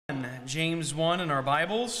James 1 in our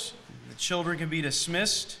Bibles. The children can be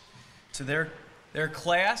dismissed to their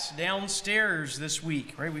class downstairs this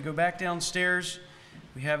week, right? We go back downstairs.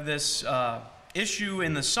 We have this issue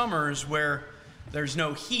in the summers where there's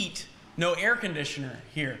no heat, no air conditioner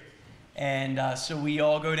here. And so we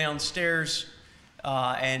all go downstairs,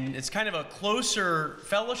 and it's kind of a closer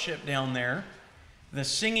fellowship down there. The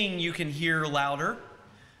singing you can hear louder.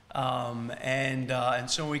 And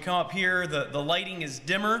so when we come up here, the lighting is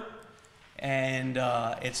dimmer, and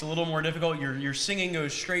it's a little more difficult. Your singing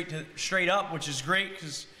goes straight up, which is great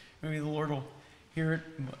because maybe the Lord will hear it.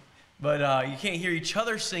 But you can't hear each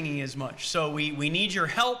other singing as much. So we need your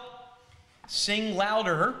help. Sing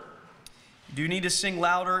louder. You do need to sing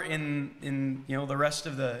louder in the rest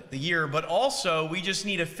of the year. But also, we just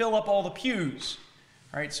need to fill up all the pews.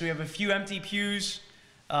 All right, so we have a few empty pews.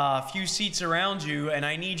 A few seats around you, and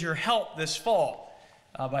I need your help this fall.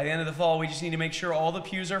 By the end of the fall, we just need to make sure all the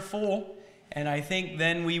pews are full, and I think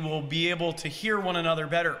then we will be able to hear one another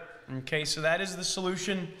better. Okay, so that is the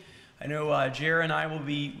solution. I know Jer and I will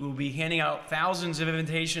be handing out thousands of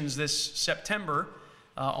invitations this September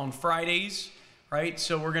on Fridays, right?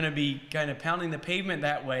 So we're going to be kind of pounding the pavement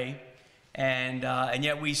that way, and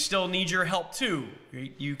yet we still need your help too.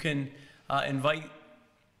 You can invite.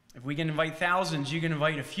 If we can invite thousands, you can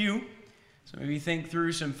invite a few. So maybe think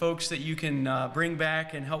through some folks that you can bring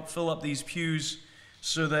back and help fill up these pews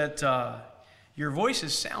so that your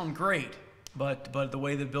voices sound great, but the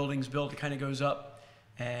way the building's built, it kind of goes up.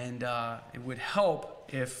 And it would help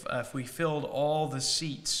if we filled all the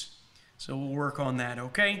seats. So we'll work on that,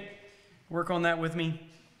 okay? Work on that with me?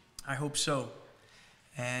 I hope so.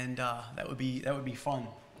 And that would be fun.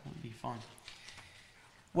 That would be fun.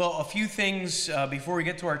 Well, a few things before we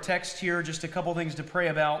get to our text here, just a couple things to pray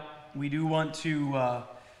about. We do want to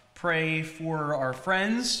pray for our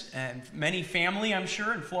friends and many family, I'm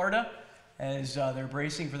sure, in Florida as they're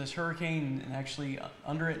bracing for this hurricane and actually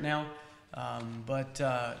under it now. But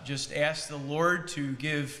just ask the Lord to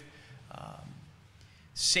give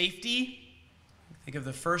safety. Think of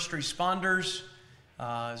the first responders,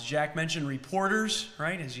 as Jack mentioned, reporters,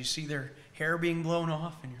 right? As you see their hair being blown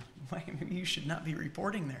off and you're maybe you should not be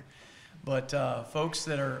reporting there. But folks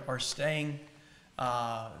that are staying,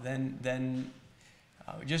 then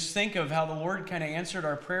just think of how the Lord kind of answered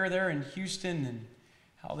our prayer there in Houston and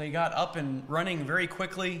how they got up and running very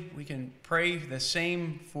quickly. We can pray the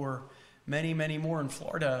same for many, many more in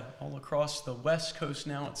Florida, all across the West Coast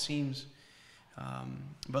now, it seems.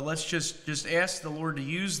 But let's just ask the Lord to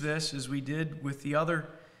use this as we did with the other.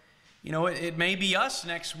 You know, it may be us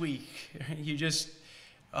next week. You just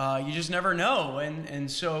never know, and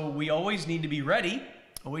so we always need to be ready.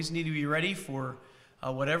 Always need to be ready for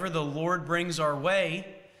whatever the Lord brings our way.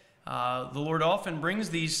 The Lord often brings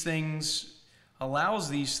these things, allows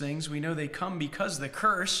these things. We know they come because of the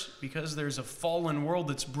curse, because there's a fallen world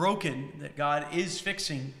that's broken that God is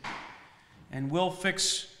fixing and will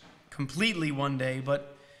fix completely one day.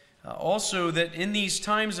 But also that in these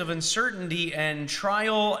times of uncertainty and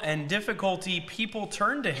trial and difficulty, people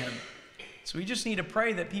turn to Him. So we just need to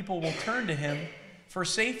pray that people will turn to Him for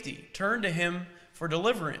safety, turn to Him for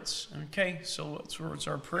deliverance. Okay, so what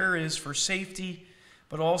our prayer is for safety,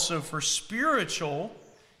 but also for spiritual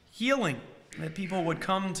healing, that people would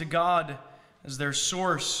come to God as their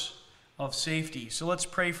source of safety. So let's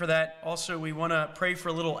pray for that. Also, we want to pray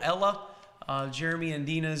for little Ella, Jeremy and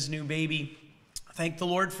Dina's new baby. Thank the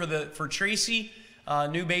Lord for Tracy,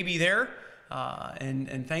 new baby there.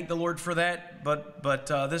 And thank the Lord for that. But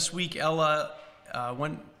this week Ella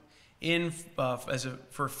went in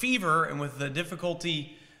for fever, and with the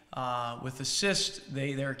difficulty with the cyst,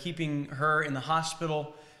 they're keeping her in the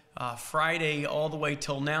hospital Friday all the way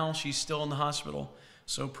till now. She's still in the hospital.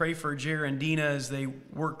 So pray for Jer and Dina as they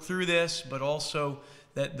work through this, but also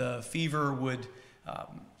that the fever would.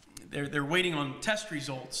 They're waiting on test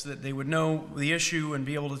results, that they would know the issue and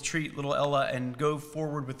be able to treat little Ella and go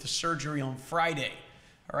forward with the surgery on Friday.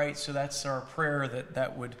 All right, so that's our prayer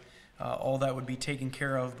that would all that would be taken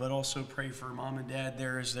care of, but also pray for Mom and Dad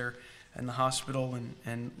there as they're in the hospital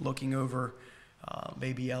and looking over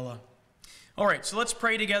baby Ella. All right, so let's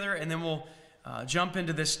pray together, and then we'll jump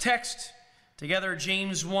into this text together,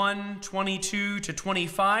 James 1, 22 to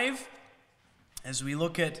 25, as we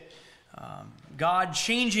look at God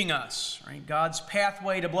changing us, right? God's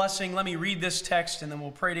pathway to blessing. Let me read this text and then we'll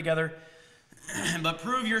pray together. But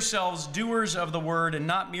prove yourselves doers of the word and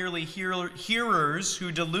not merely hearers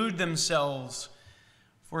who delude themselves.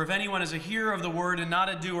 For if anyone is a hearer of the word and not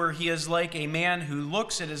a doer, he is like a man who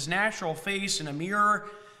looks at his natural face in a mirror.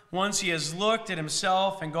 Once he has looked at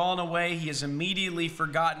himself and gone away, he has immediately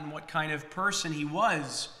forgotten what kind of person he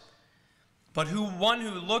was. but one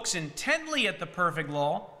who looks intently at the perfect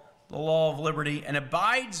law, the law of liberty, and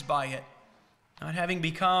abides by it, not having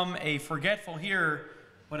become a forgetful hearer,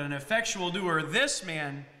 but an effectual doer, this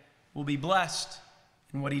man will be blessed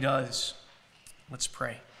in what he does. Let's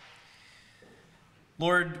pray.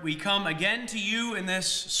 Lord, we come again to you in this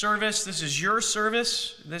service. This is your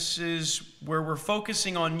service. This is where we're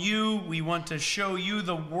focusing on you. We want to show you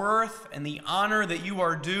the worth and the honor that you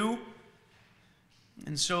are due.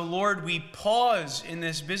 And so, Lord, we pause in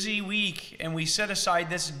this busy week and we set aside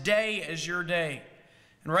this day as your day.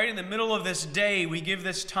 And right in the middle of this day, we give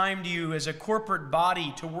this time to you as a corporate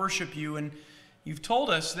body to worship you. And you've told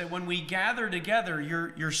us that when we gather together,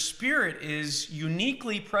 your Spirit is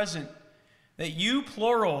uniquely present. That you,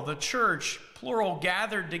 plural, the church, plural,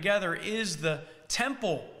 gathered together is the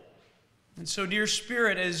temple. And so, dear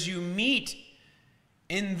Spirit, as you meet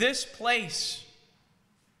in this place,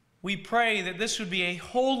 we pray that this would be a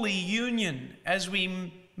holy union as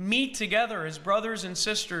we meet together as brothers and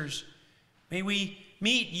sisters. May we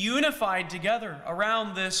meet unified together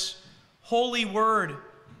around this holy word,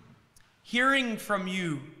 hearing from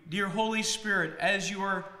you, dear Holy Spirit, as you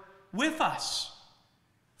are with us.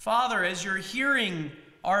 Father, as you're hearing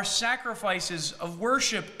our sacrifices of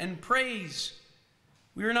worship and praise,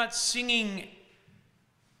 we are not singing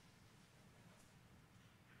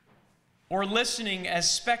or listening as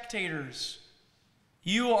spectators.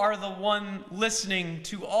 You are the one listening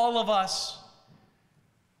to all of us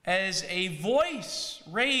as a voice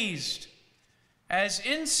raised, as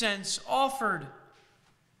incense offered.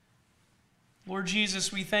 Lord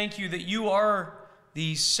Jesus, we thank you that you are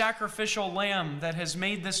the sacrificial lamb that has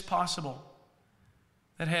made this possible,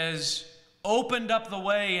 that has opened up the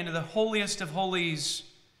way into the holiest of holies,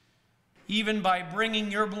 even by bringing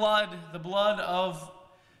your blood, the blood of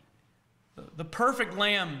the perfect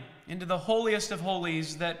lamb, into the holiest of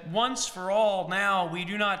holies, that once for all now we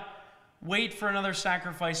do not wait for another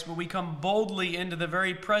sacrifice, but we come boldly into the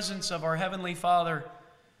very presence of our Heavenly Father.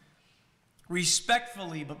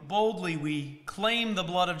 Respectfully but boldly we claim the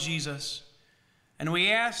blood of Jesus. And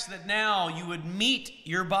we ask that now you would meet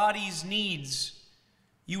your body's needs.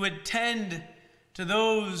 You would tend to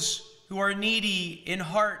those who are needy in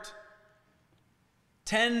heart.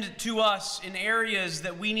 Tend to us in areas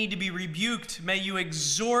that we need to be rebuked. May you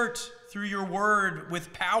exhort through your word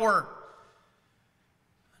with power.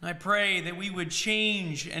 And I pray that we would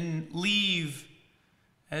change and leave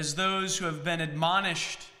as those who have been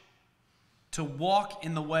admonished to walk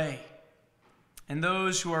in the way, and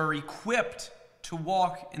those who are equipped to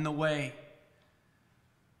walk in the way.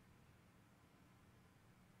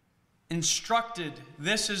 Instructed,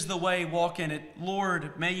 this is the way, walk in it.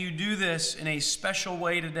 Lord, may you do this in a special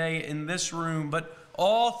way today in this room, but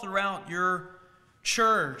all throughout your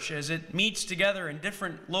church as it meets together in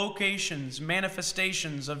different locations,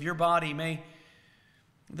 manifestations of your body. May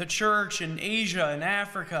the church in Asia and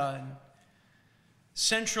Africa and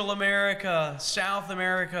Central America, South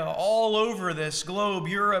America, all over this globe,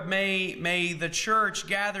 Europe, may the church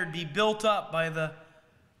gathered be built up by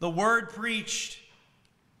the word preached.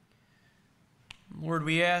 Lord,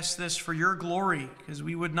 we ask this for your glory, because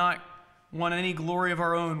we would not want any glory of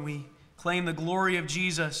our own. We claim the glory of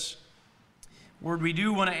Jesus. Lord, we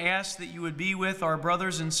do want to ask that you would be with our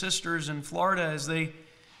brothers and sisters in Florida as they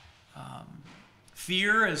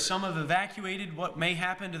fear, as some have evacuated, what may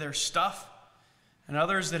happen to their stuff. And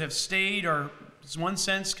others that have stayed are, in one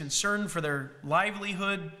sense, concerned for their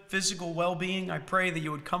livelihood, physical well-being. I pray that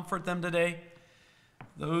you would comfort them today.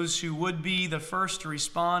 Those who would be the first to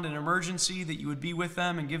respond in emergency, that you would be with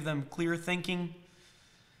them and give them clear thinking.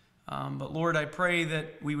 But Lord, I pray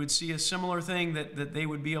that we would see a similar thing, that they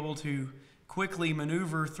would be able to quickly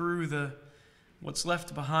maneuver through what's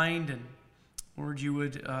left behind. And Lord, you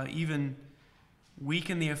would even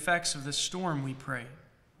weaken the effects of this storm, we pray.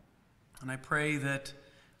 And I pray that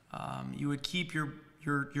you would keep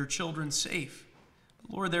your children safe.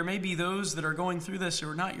 Lord, there may be those that are going through this who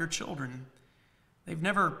are not your children. They've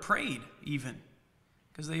never prayed even,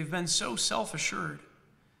 because they've been so self-assured.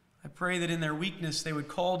 I pray that in their weakness they would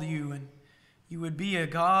call to you, and you would be a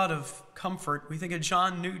God of comfort. We think of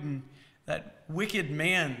John Newton, that wicked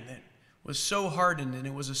man that was so hardened, and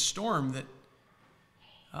it was a storm that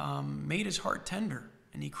made his heart tender,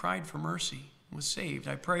 and he cried for mercy. Was saved.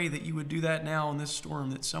 I pray that you would do that now in this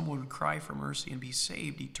storm, that someone would cry for mercy and be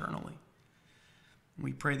saved eternally.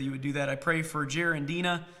 We pray that you would do that. I pray for Jer and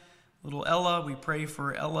Dina, little Ella. We pray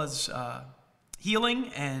for Ella's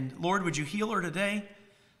healing, and Lord, would you heal her today?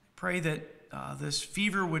 Pray that this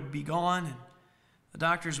fever would be gone, and the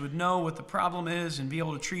doctors would know what the problem is and be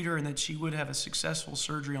able to treat her, and that she would have a successful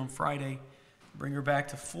surgery on Friday Bring her back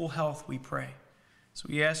to full health, we pray. So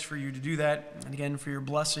we ask for you to do that, and again, for your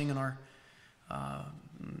blessing in our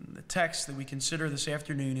the text that we consider this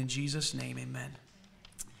afternoon. In Jesus' name, amen.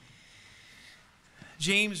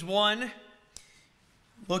 James 1,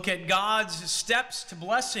 look at God's steps to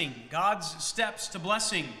blessing. God's steps to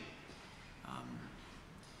blessing.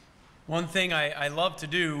 One thing I love to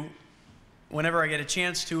do whenever I get a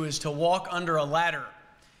chance to is to walk under a ladder.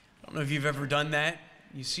 I don't know if you've ever done that.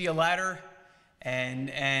 You see a ladder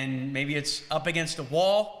and maybe it's up against a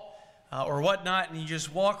wall or whatnot, and you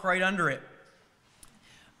just walk right under it.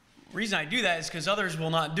 The reason I do that is because others will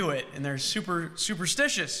not do it, and they're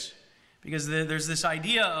superstitious, because there's this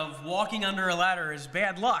idea of walking under a ladder is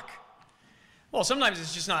bad luck. Well, sometimes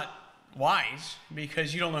it's just not wise,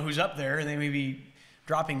 because you don't know who's up there, and they may be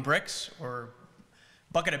dropping bricks or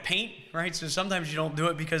bucket of paint, right? So sometimes you don't do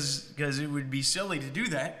it because it would be silly to do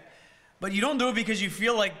that. But you don't do it because you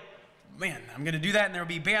feel like, man, I'm going to do that and there'll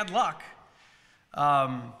be bad luck.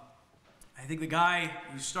 I think the guy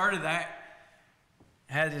who started that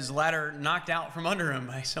had his ladder knocked out from under him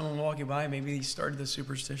by someone walking by. Maybe he started the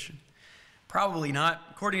superstition. Probably not.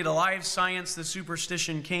 According to Live Science, the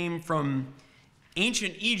superstition came from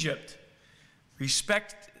ancient Egypt,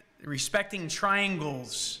 respecting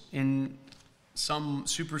triangles in some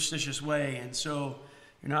superstitious way, and so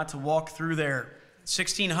you're not to walk through there.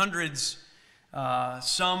 1600s,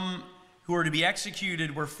 some who were to be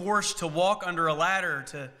executed were forced to walk under a ladder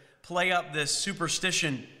to play up this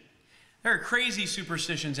superstition. There are crazy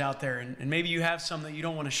superstitions out there, and maybe you have some that you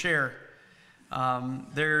don't want to share.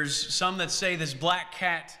 There's some that say this black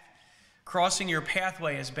cat crossing your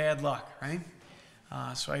pathway is bad luck, right?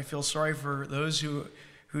 So I feel sorry for those who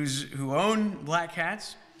own black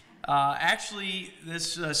cats. Actually,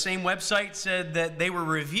 this same website said that they were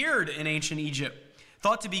revered in ancient Egypt,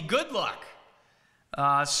 thought to be good luck.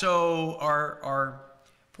 So our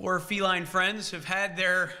poor feline friends have had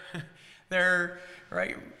their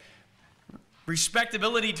right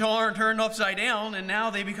respectability turned upside down, and now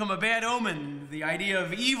they become a bad omen. The idea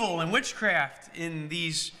of evil and witchcraft in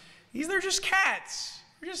these they're just cats.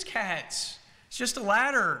 They're just cats. It's just a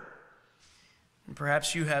ladder. And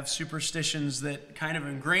perhaps you have superstitions that kind of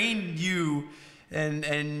ingrained you,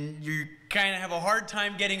 and you kind of have a hard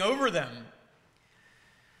time getting over them.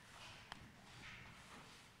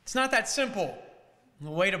 It's not that simple.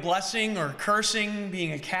 The way to blessing or cursing,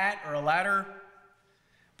 being a cat or a ladder.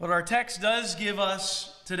 But our text does give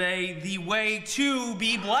us today the way to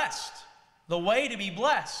be blessed. The way to be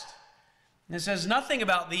blessed. And it says nothing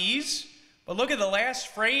about these, but look at the last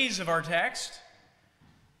phrase of our text.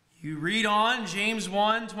 You read on, James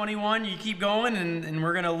 1:21, you keep going, and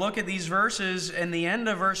we're going to look at these verses, and the end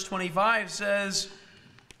of verse 25 says,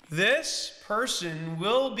 this person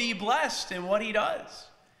will be blessed in what he does.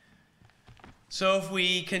 So if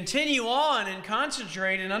we continue on and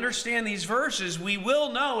concentrate and understand these verses, we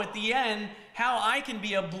will know at the end how I can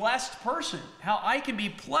be a blessed person, how I can be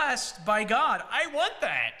blessed by God. I want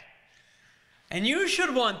that. And you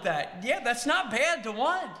should want that. Yeah, that's not bad to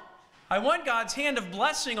want. I want God's hand of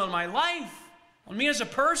blessing on my life, on me as a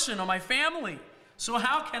person, on my family. So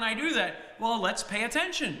how can I do that? Well, let's pay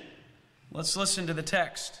attention. Let's listen to the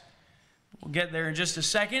text. We'll get there in just a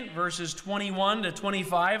second, verses 21 to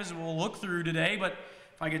 25 as we'll look through today. But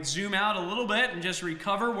if I could zoom out a little bit and just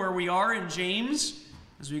recover where we are in James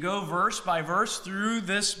as we go verse by verse through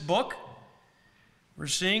this book, we're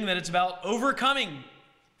seeing that it's about overcoming.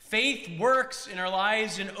 Faith works in our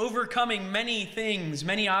lives in overcoming many things,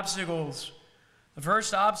 many obstacles. The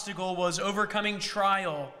first obstacle was overcoming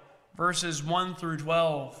trial, verses 1 through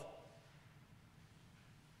 12.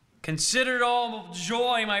 Consider it all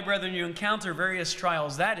joy, my brethren, you encounter various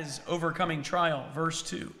trials. That is overcoming trial, verse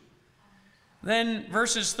 2. Then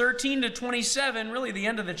verses 13 to 27, really the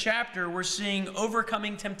end of the chapter, we're seeing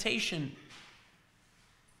overcoming temptation.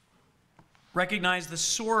 Recognize the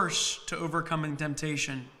source to overcoming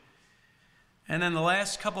temptation. And then the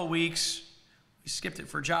last couple weeks, we skipped it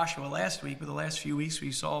for Joshua last week, but the last few weeks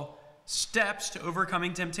we saw steps to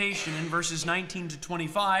overcoming temptation in verses 19 to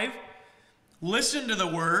 25. Listen to the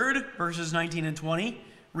word, verses 19 and 20.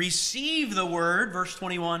 Receive the word, verse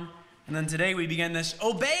 21. And then today we begin this,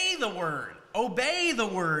 obey the word. Obey the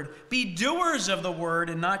word. Be doers of the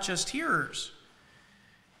word and not just hearers.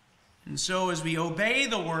 And so as we obey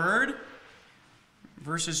the word,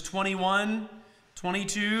 verses 21,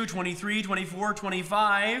 22, 23, 24,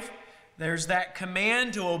 25, there's that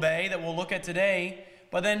command to obey that we'll look at today.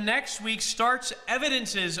 But then next week starts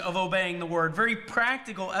evidences of obeying the word, very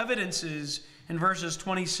practical evidences in verses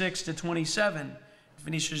 26 to 27. It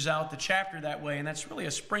finishes out the chapter that way, and that's really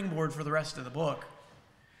a springboard for the rest of the book.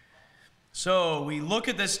 So we look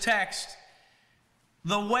at this text,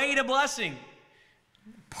 the way to blessing.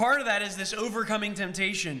 Part of that is this overcoming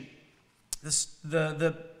temptation.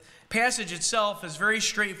 The passage itself is very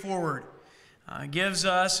straightforward. It gives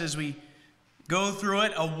us, as we go through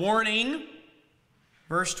it, a warning.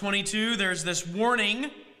 Verse 22, there's this warning.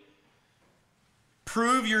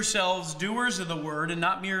 Prove yourselves doers of the word and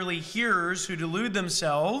not merely hearers who delude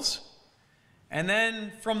themselves. And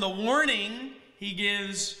then from the warning, he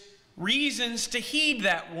gives reasons to heed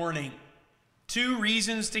that warning. 2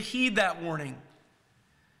 reasons to heed that warning.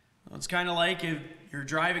 Well, it's kind of like if you're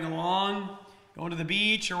driving along, going to the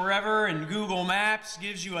beach or wherever, and Google Maps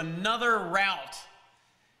gives you another route.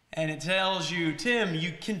 And it tells you, Tim,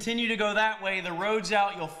 you continue to go that way, the road's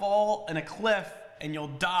out, you'll fall in a cliff and you'll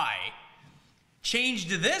die. Change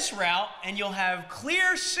to this route and you'll have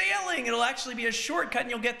clear sailing. It'll actually be a shortcut and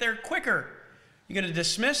you'll get there quicker. You're going to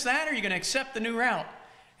dismiss that, or you're going to accept the new route?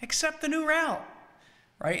 Accept the new route,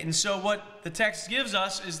 right? And so what the text gives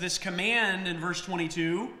us is this command in verse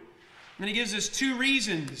 22. And he gives us 2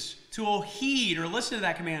 reasons to heed or listen to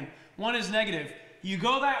that command. One is negative. You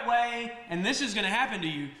go that way, and this is going to happen to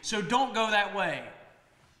you, so don't go that way.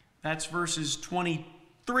 That's verses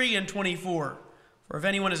 23 and 24. For if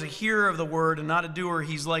anyone is a hearer of the word and not a doer,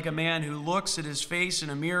 he's like a man who looks at his face in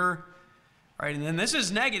a mirror. Right, and then this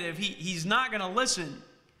is negative. He's not going to listen.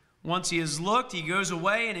 Once he has looked, he goes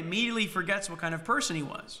away and immediately forgets what kind of person he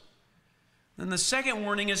was. Then the second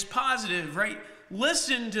warning is positive, right?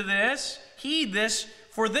 Listen to this, heed this,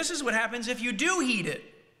 for this is what happens if you do heed it.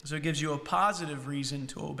 So it gives you a positive reason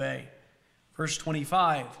to obey. Verse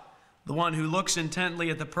 25, the one who looks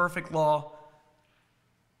intently at the perfect law,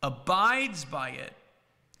 abides by it,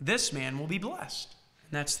 this man will be blessed.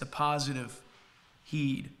 And that's the positive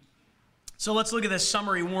heed. So let's look at this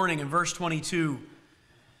summary warning in verse 22.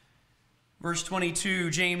 Verse 22,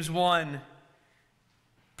 James 1.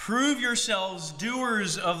 Prove yourselves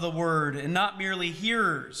doers of the word and not merely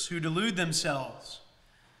hearers who delude themselves.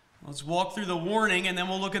 Let's walk through the warning and then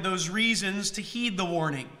we'll look at those reasons to heed the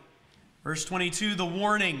warning. Verse 22, the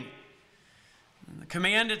warning. The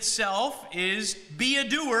command itself is be a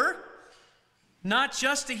doer, not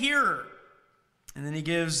just a hearer. And then he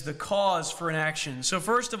gives the cause for an action. So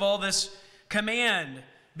first of all, this command,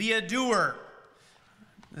 be a doer.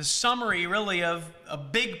 The summary really of a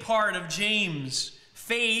big part of James.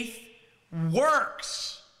 Faith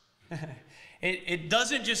works. It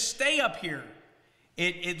doesn't just stay up here.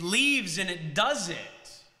 It leaves and it does it.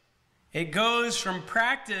 It goes from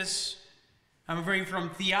practice, from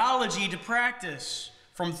theology to practice,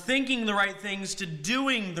 from thinking the right things to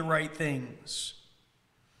doing the right things.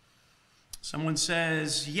 Someone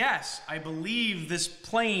says, yes, I believe this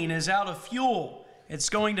plane is out of fuel. It's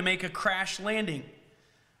going to make a crash landing.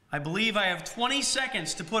 I believe I have 20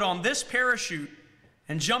 seconds to put on this parachute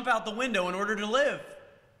and jump out the window in order to live.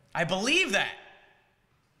 I believe that.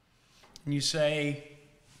 And you say,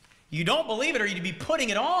 you don't believe it or you'd be putting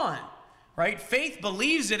it on, right? Faith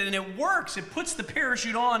believes it and it works. It puts the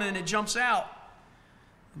parachute on and it jumps out.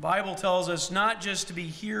 The Bible tells us not just to be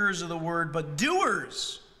hearers of the word, but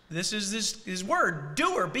doers. This is his word,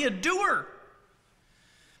 doer, be a doer.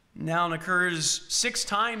 Noun occurs 6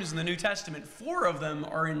 times in the New Testament. 4 of them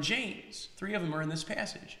are in James. 3 of them are in this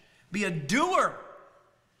passage. Be a doer,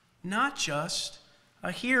 not just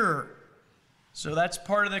a hearer. So that's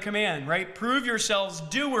part of the command, right? Prove yourselves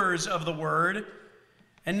doers of the word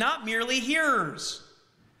and not merely hearers.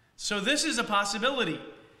 So this is a possibility.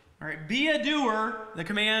 All right, be a doer, the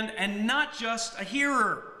command, and not just a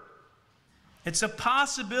hearer. It's a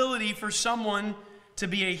possibility for someone to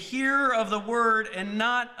be a hearer of the word and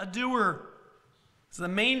not a doer. It's the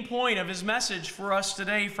main point of his message for us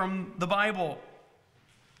today from the Bible.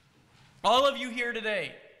 All of you here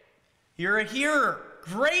today, you're a hearer.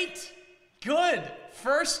 Great, good,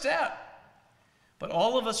 first step. But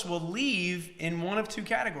all of us will leave in one of 2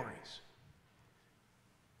 categories.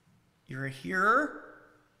 You're a hearer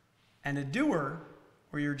and a doer,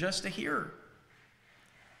 or you're just a hearer.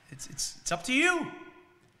 It's up to you.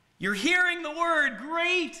 You're hearing the word,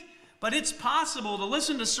 great, but it's possible to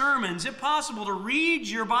listen to sermons, it's possible to read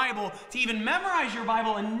your Bible, to even memorize your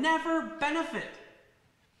Bible and never benefit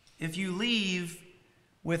if you leave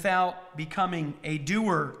without becoming a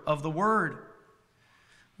doer of the word.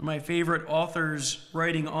 One of my favorite authors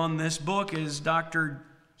writing on this book is Dr.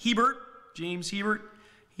 Hebert, James Hebert.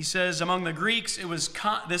 He says among the Greeks,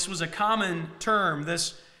 this was a common term,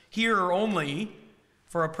 this hearer only,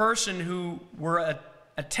 for a person who were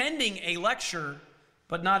attending a lecture,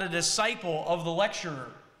 but not a disciple of the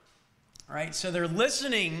lecturer. Right? So they're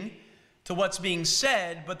listening to what's being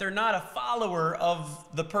said, but they're not a follower of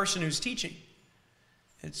the person who's teaching.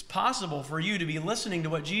 It's possible for you to be listening to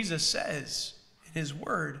what Jesus says in his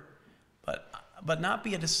word, but not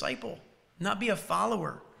be a disciple, not be a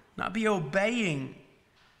follower, not be obeying.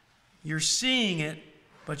 You're seeing it,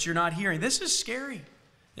 but you're not hearing. This is scary.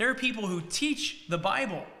 There are people who teach the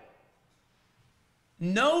Bible,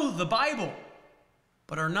 know the Bible,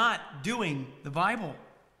 but are not doing the Bible.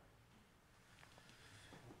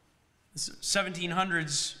 The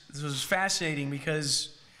 1700s, this was fascinating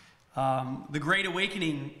because the Great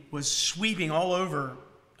Awakening was sweeping all over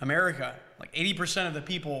America. Like 80% of the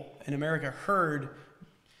people in America heard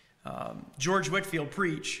George Whitefield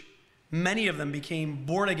preach. Many of them became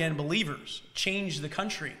born-again believers, changed the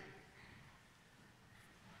country.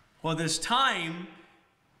 Well, this time,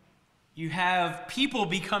 you have people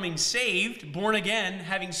becoming saved, born again,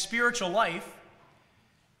 having spiritual life,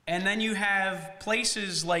 and then you have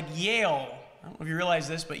places like Yale. I don't know if you realize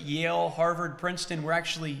this, but Yale, Harvard, Princeton were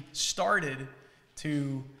actually started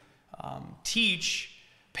to teach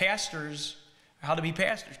pastors how to be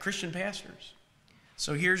pastors, Christian pastors.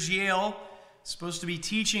 So here's Yale, supposed to be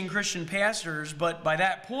teaching Christian pastors, but by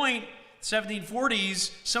that point,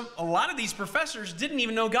 1740s, a lot of these professors didn't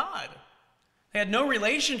even know God. They had no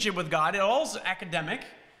relationship with God. It all was academic.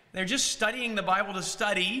 They're just studying the Bible to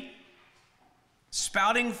study,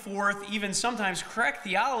 spouting forth even sometimes correct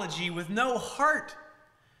theology with no heart.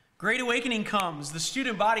 Great Awakening comes. The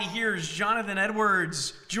student body hears Jonathan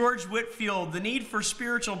Edwards, George Whitefield, the need for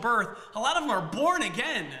spiritual birth. A lot of them are born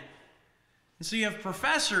again. And so you have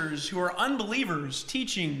professors who are unbelievers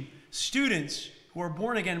teaching students who are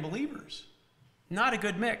born again believers. Not a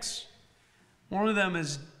good mix. One of them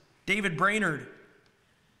is David Brainerd,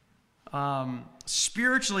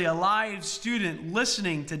 spiritually alive student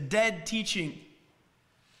listening to dead teaching.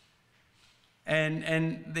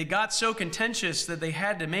 And they got so contentious that they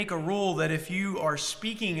had to make a rule that if you are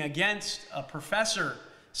speaking against a professor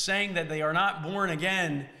saying that they are not born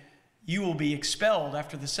again, you will be expelled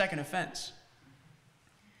after the second offense.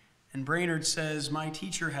 And Brainerd says, my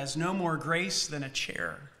teacher has no more grace than a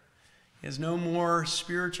chair. He has no more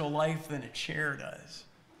spiritual life than a chair does.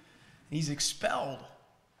 He's expelled.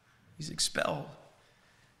 He's expelled.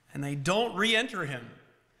 And they don't re-enter him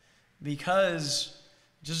because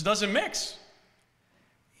it just doesn't mix.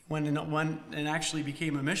 Went and actually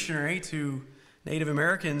became a missionary to Native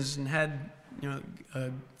Americans and had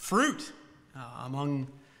fruit among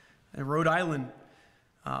Rhode Island.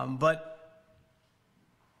 But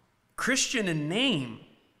Christian in name,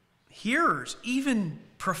 hearers, even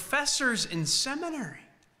professors in seminary.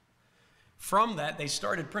 From that, they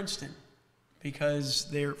started Princeton because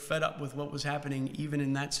they're fed up with what was happening even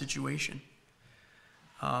in that situation.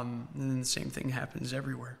 And then the same thing happens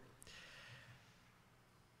everywhere.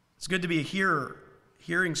 It's good to be a hearer.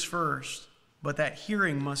 Hearing's first, but that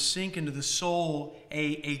hearing must sink into the soul,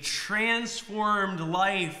 a transformed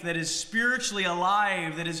life that is spiritually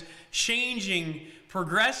alive, that is changing,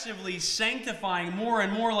 progressively sanctifying more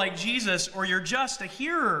and more like Jesus, or you're just a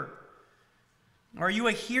hearer. Are you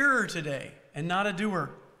a hearer today and not a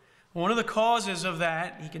doer? One of the causes of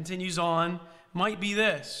that, he continues on, might be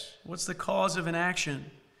this. What's the cause of inaction?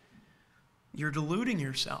 You're deluding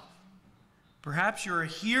yourself. Perhaps you're a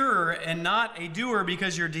hearer and not a doer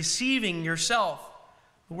because you're deceiving yourself.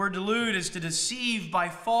 The word delude is to deceive by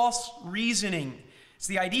false reasoning. It's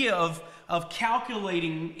the idea of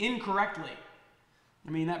calculating incorrectly.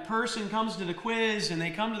 I mean, that person comes to the quiz and they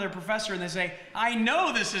come to their professor and they say, I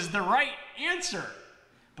know this is the right answer,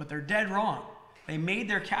 but they're dead wrong. They made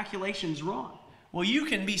their calculations wrong. Well, you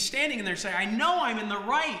can be standing in there saying, I know I'm in the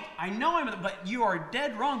right. I know I'm in the, but you are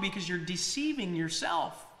dead wrong because you're deceiving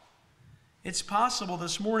yourself. It's possible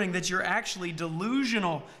this morning that you're actually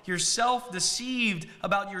delusional. You're self-deceived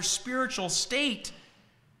about your spiritual state.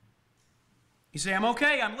 You say, I'm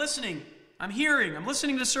okay, I'm listening. I'm hearing, I'm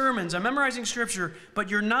listening to sermons, I'm memorizing scripture, but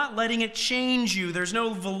you're not letting it change you. There's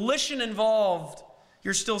no volition involved.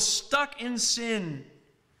 You're still stuck in sin.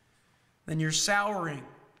 Then you're souring.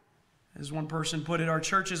 As one person put it, our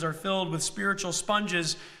churches are filled with spiritual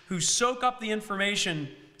sponges who soak up the information,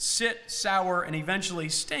 sit, sour, and eventually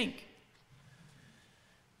stink.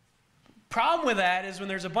 Problem with that is when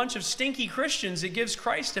there's a bunch of stinky Christians, it gives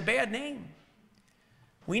Christ a bad name.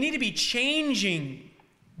 We need to be changing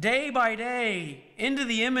day by day into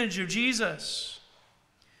the image of Jesus.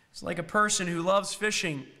 It's like a person who loves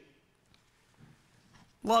fishing.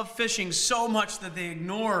 Love fishing so much that they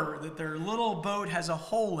ignore that their little boat has a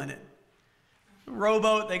hole in it. A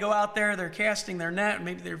rowboat, they go out there, they're casting their net,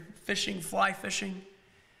 maybe they're fishing, fly fishing.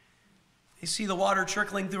 They see the water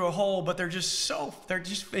trickling through a hole, but they're just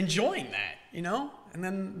enjoying that, you know? And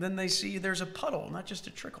then they see there's a puddle, not just a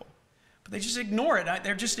trickle. But they just ignore it.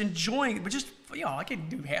 They're just enjoying it. But just, I could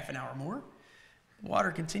do half an hour more.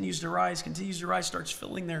 Water continues to rise, starts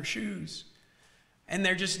filling their shoes. And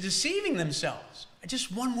they're just deceiving themselves.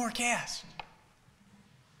 Just one more cast.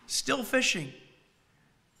 Still fishing.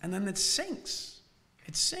 And then it sinks.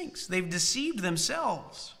 It sinks. They've deceived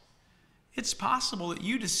themselves. It's possible that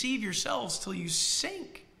you deceive yourselves till you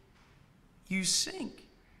sink. You sink.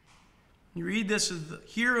 You read this of the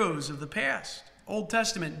heroes of the past. Old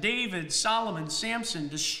Testament, David, Solomon, Samson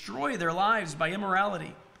destroy their lives by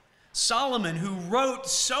immorality. Solomon, who wrote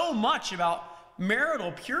so much about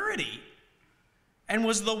marital purity and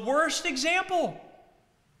was the worst example.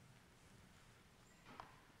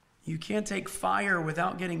 You can't take fire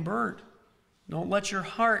without getting burnt. Don't let your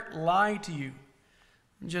heart lie to you.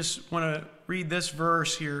 I just want to read this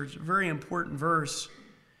verse here. It's a very important verse.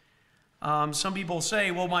 Some people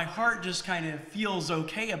say, well, my heart just kind of feels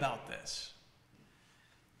okay about this.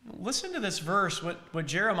 Listen to this verse, what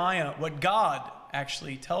Jeremiah, what God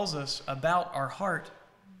actually tells us about our heart.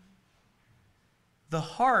 The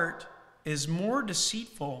heart is more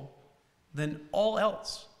deceitful than all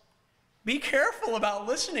else. Be careful about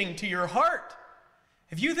listening to your heart.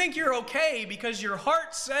 If you think you're okay because your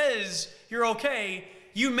heart says you're okay,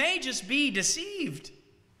 you may just be deceived.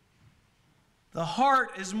 The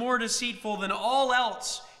heart is more deceitful than all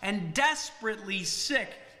else and desperately sick,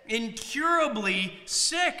 incurably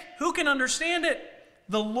sick. Who can understand it?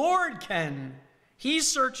 The Lord can. He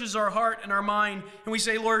searches our heart and our mind, and we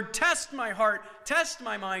say, Lord, test my heart, test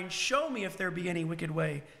my mind, show me if there be any wicked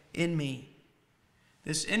way in me.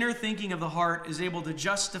 This inner thinking of the heart is able to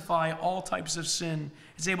justify all types of sin.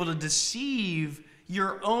 It's able to deceive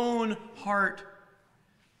your own heart.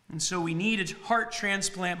 And so we need a heart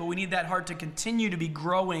transplant, but we need that heart to continue to be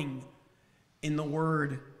growing in the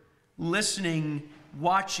Word, listening,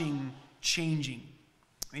 watching, changing.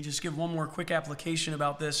 Let me just give one more quick application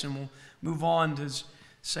about this, and we'll move on to his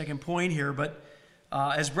second point here. But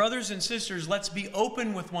as brothers and sisters, let's be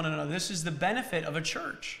open with one another. This is the benefit of a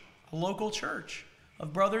church, a local church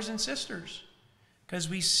of brothers and sisters, because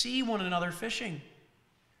we see one another fishing.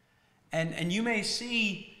 And you may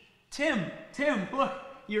see, Tim, look,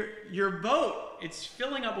 your boat, it's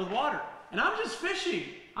filling up with water. And I'm just fishing.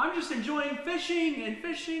 I'm just enjoying fishing and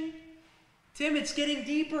fishing. Tim, it's getting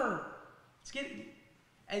deeper. It's getting,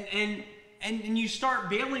 and you start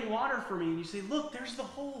bailing water for me, and you say, look, there's the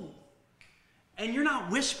hole. And you're not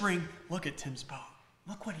whispering, look at Tim's boat.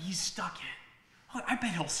 Look what he's stuck in. Look, I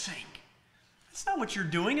bet he'll sink. That's not what you're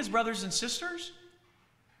doing as brothers and sisters.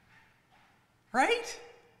 Right?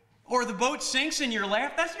 Or the boat sinks and you're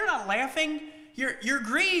laughing. You're not laughing. You're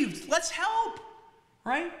grieved. Let's help.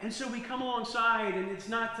 Right? And so we come alongside, and it's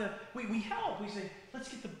not to, we help. We say, let's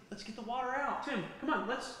get the water out. Tim, come on,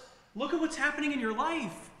 let's look at what's happening in your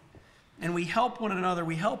life. And we help one another.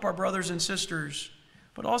 We help our brothers and sisters.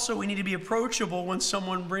 But also we need to be approachable when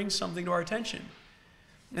someone brings something to our attention.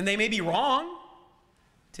 And they may be wrong.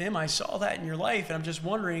 Tim, I saw that in your life, and I'm just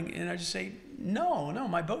wondering, and I just say, no,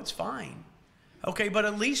 my boat's fine. Okay, but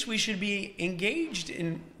at least we should be engaged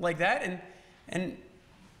in like that. And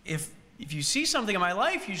if you see something in my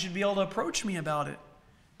life, you should be able to approach me about it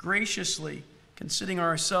graciously, considering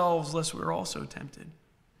ourselves lest we're also tempted.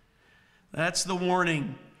 That's the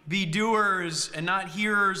warning. Be doers and not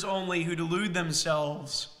hearers only who delude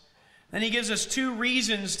themselves. Then he gives us two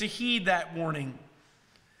reasons to heed that warning.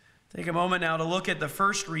 Take a moment now to look at the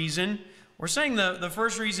first reason. We're saying the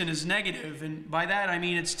first reason is negative, and by that I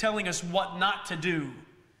mean it's telling us what not to do.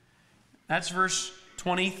 That's verse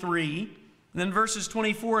 23. And then verses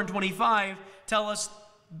 24 and 25 tell us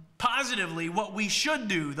positively what we should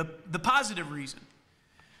do, the positive reason.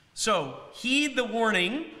 So, heed the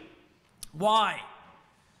warning. Why?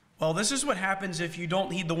 Well, this is what happens if you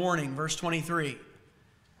don't heed the warning. Verse 23.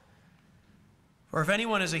 For if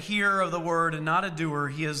anyone is a hearer of the word and not a doer,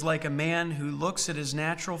 he is like a man who looks at his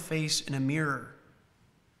natural face in a mirror.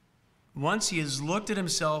 Once he has looked at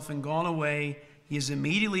himself and gone away, he has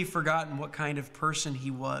immediately forgotten what kind of person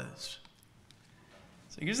he was.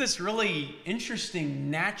 So here's this really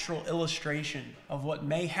interesting natural illustration of what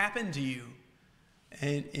may happen to you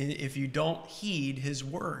if you don't heed his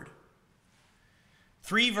word.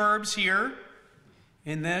 3 verbs here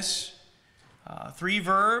in this. 3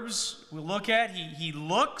 verbs we look at. He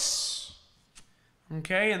looks.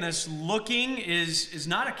 Okay, and this looking is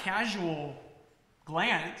not a casual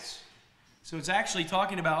glance. So it's actually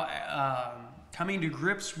talking about coming to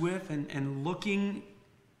grips with and looking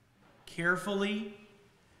carefully.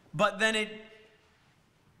 But then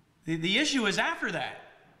The issue is after that.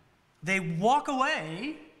 They walk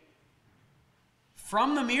away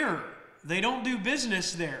from the mirror. They don't do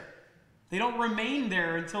business there. They don't remain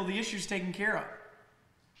there until the issue is taken care of.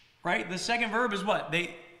 Right? The second verb is what?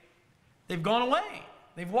 They've gone away.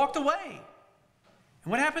 They've walked away.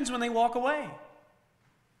 And what happens when they walk away?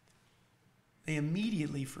 They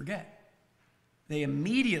immediately forget. They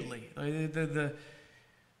immediately, the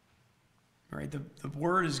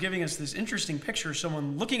word is giving us this interesting picture.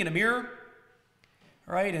 Someone looking in a mirror,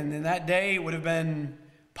 right? And in that day, it would have been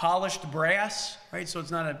polished brass, right? So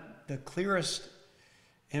it's not the clearest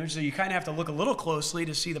image. So you kind of have to look a little closely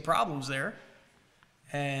to see the problems there.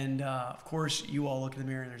 And of course, you all look in the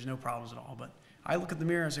mirror and there's no problems at all. But I look at the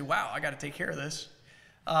mirror and say, wow, I got to take care of this.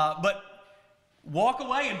 But walk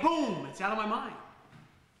away and boom, it's out of my mind.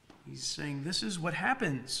 He's saying this is what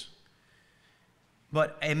happens.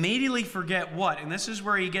 But immediately forget what? And this is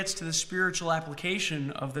where he gets to the spiritual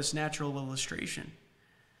application of this natural illustration.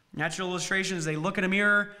 Natural illustration is they look in a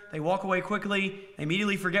mirror, they walk away quickly, they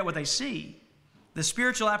immediately forget what they see. The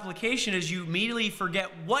spiritual application is you immediately forget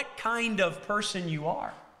what kind of person you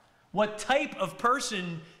are, what type of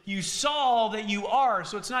person you saw that you are.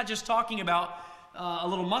 So it's not just talking about a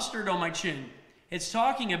little mustard on my chin. It's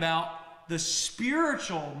talking about the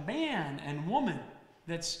spiritual man and woman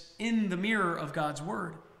that's in the mirror of God's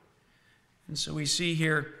Word. And so we see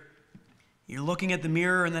here, you're looking at the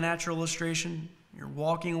mirror in the natural illustration, you're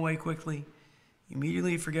walking away quickly, you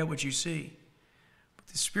immediately forget what you see. But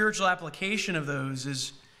the spiritual application of those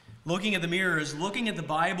is looking at the mirror, is looking at the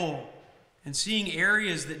Bible and seeing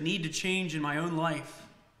areas that need to change in my own life.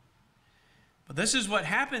 But this is what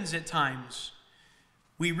happens at times.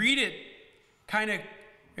 We read it kind of,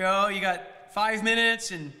 you got 5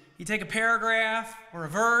 minutes and you take a paragraph or a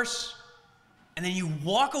verse and then you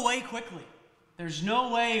walk away quickly. There's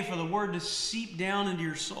no way for the word to seep down into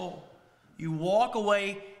your soul. You walk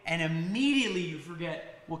away and immediately you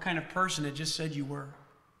forget what kind of person it just said you were.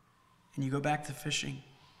 And you go back to fishing.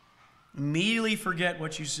 Immediately forget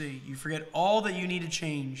what you see. You forget all that you need to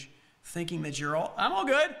change, thinking that I'm all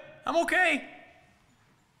good, I'm okay.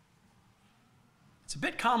 It's a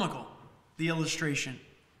bit comical, the illustration.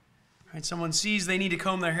 Right? Someone sees they need to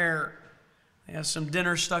comb their hair. They have some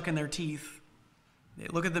dinner stuck in their teeth. They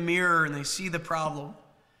look at the mirror and they see the problem.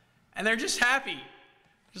 And they're just happy.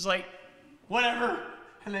 Just like, whatever.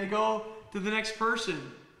 And they go to the next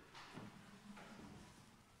person.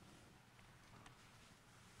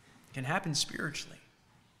 It can happen spiritually.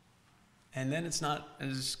 And then it's not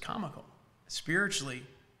as comical. Spiritually,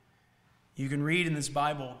 you can read in this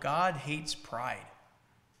Bible, God hates pride.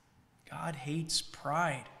 God hates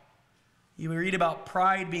pride. You read about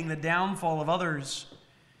pride being the downfall of others.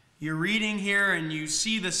 You're reading here and you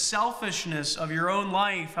see the selfishness of your own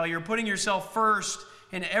life, how you're putting yourself first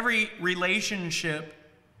in every relationship.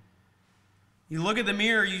 You look at the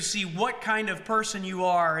mirror, you see what kind of person you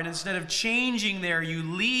are, and instead of changing there, you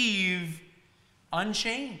leave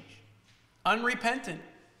unchanged, unrepentant,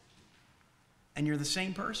 and you're the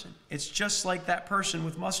same person. It's just like that person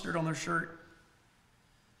with mustard on their shirt.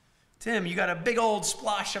 Tim, you got a big old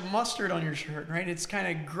splash of mustard on your shirt, right? It's kind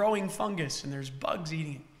of growing fungus and there's bugs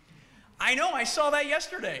eating it. I know, I saw that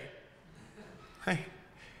yesterday. And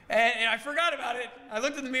I forgot about it. I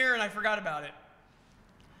looked in the mirror and I forgot about it.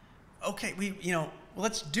 Okay,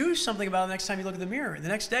 let's do something about it the next time you look in the mirror. The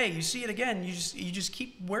next day, you see it again. You just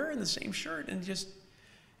keep wearing the same shirt and just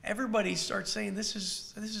everybody starts saying, this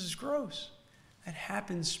is gross. That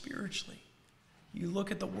happens spiritually. You look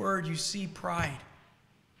at the Word, you see pride.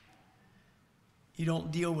 You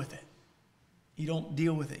don't deal with it. You don't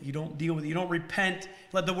deal with it. You don't deal with it. You don't repent.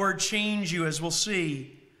 Let the Word change you, as we'll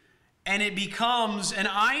see. And it becomes an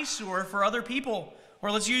eyesore for other people.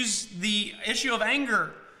 Or let's use the issue of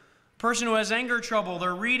anger. A person who has anger trouble,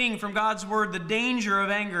 they're reading from God's Word the danger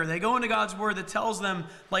of anger. They go into God's Word that tells them,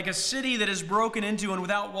 like a city that is broken into and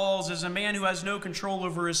without walls is a man who has no control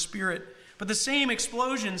over his spirit. But the same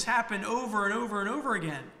explosions happen over and over and over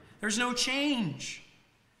again. There's no change.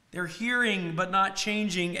 They're hearing but not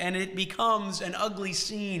changing, and it becomes an ugly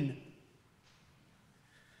scene.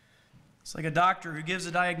 It's like a doctor who gives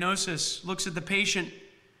a diagnosis, looks at the patient.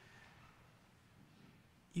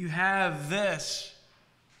 You have this.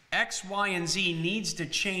 X, Y, and Z needs to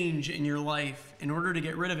change in your life. In order to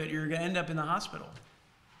get rid of it, you're going to end up in the hospital.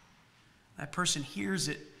 That person hears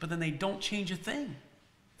it, but then they don't change a thing.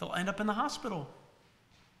 They'll end up in the hospital.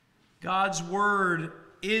 God's Word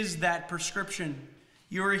is that prescription.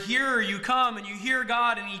 You're a hearer, you come and you hear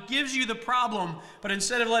God and He gives you the problem, but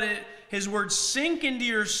instead of letting His Word sink into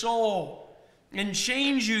your soul and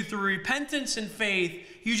change you through repentance and faith,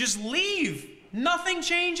 you just leave. Nothing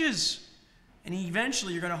changes. And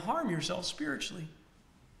eventually you're going to harm yourself spiritually.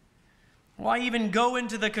 Why even go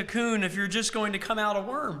into the cocoon if you're just going to come out a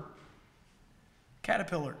worm?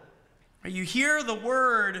 Caterpillar. You hear the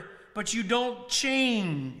word, but you don't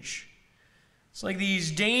change. It's like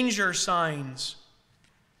these danger signs.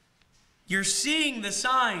 You're seeing the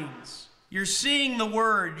signs. You're seeing the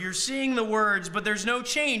word. You're seeing the words, but there's no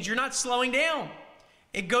change. You're not slowing down.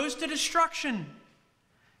 It goes to destruction.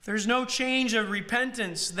 If there's no change of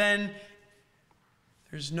repentance, then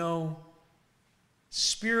there's no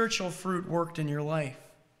spiritual fruit worked in your life,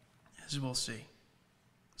 as we'll see.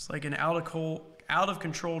 It's like an out of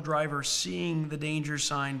control driver seeing the danger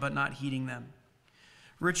sign but not heeding them.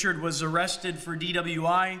 Richard was arrested for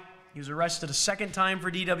DWI. He was arrested a second time for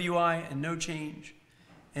DWI and no change.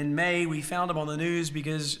 In May, we found him on the news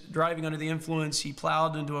because driving under the influence, he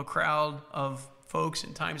plowed into a crowd of folks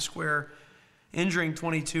in Times Square, injuring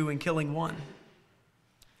 22 and killing 1.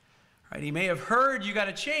 Right, he may have heard you got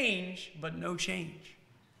to change, but no change.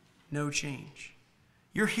 No change.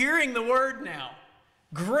 You're hearing the word now.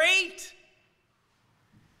 Great!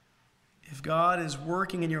 If God is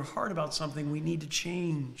working in your heart about something, we need to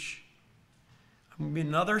change. I'm going to be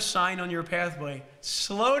another sign on your pathway.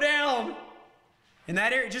 Slow down. In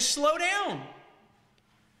that area, just slow down.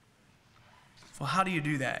 Well, how do you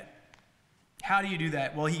do that? How do you do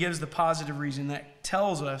that? Well, he gives the positive reason that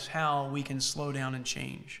tells us how we can slow down and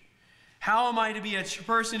change. How am I to be a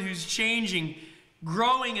person who's changing,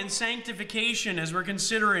 growing in sanctification as we're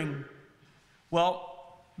considering?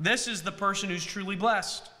 Well, this is the person who's truly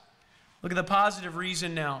blessed. Look at the positive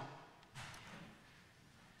reason now.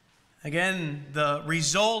 Again, the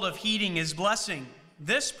result of heeding is blessing.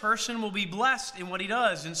 This person will be blessed in what he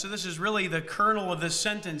does. And so this is really the kernel of this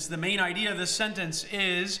sentence. The main idea of this sentence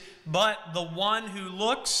is, but the one who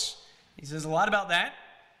looks, he says a lot about that,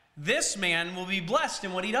 this man will be blessed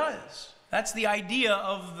in what he does. That's the idea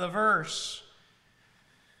of the verse.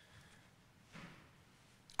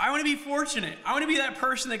 I want to be fortunate. I want to be that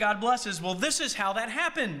person that God blesses. Well, this is how that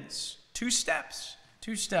happens. 2 steps.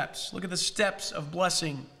 2 steps. Look at the steps of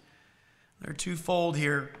blessing. They're twofold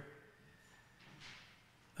here.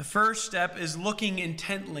 The first step is looking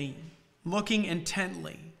intently. Looking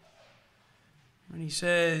intently. When he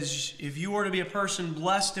says, if you are to be a person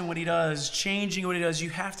blessed in what he does, changing what he does, you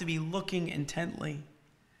have to be looking intently.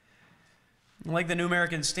 Like the New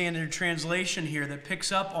American Standard Translation here that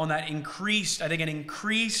picks up on that increased, I think an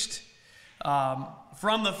increased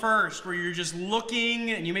from the first, where you're just looking,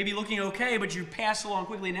 and you may be looking okay, but you pass along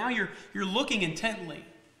quickly. Now you're looking intently.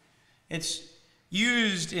 It's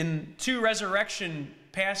used in 2 resurrection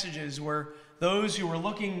passages where those who were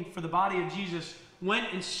looking for the body of Jesus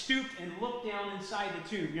went and stooped and looked down inside the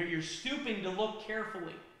tomb. You're stooping to look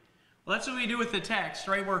carefully. Well, that's what we do with the text,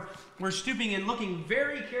 right? We're stooping and looking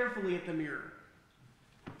very carefully at the mirror.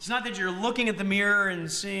 It's not that you're looking at the mirror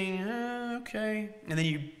and seeing, okay, and then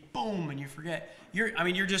you, boom, and you forget.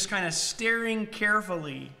 You're just kind of staring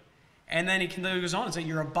carefully, and then it goes on and say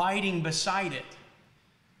you're abiding beside it.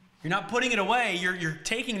 You're not putting it away. You're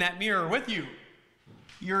taking that mirror with you.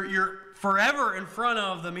 You're forever in front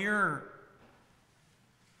of the mirror.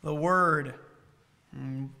 The Word.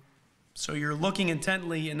 So you're looking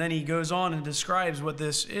intently, and then he goes on and describes what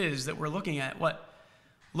this is that we're looking at. What?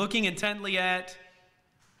 Looking intently at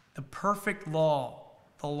the perfect law,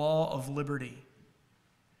 the law of liberty.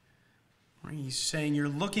 He's saying you're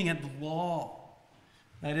looking at the law.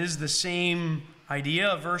 That is the same idea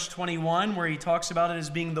of verse 21, where he talks about it as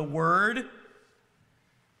being the Word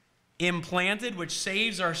implanted, which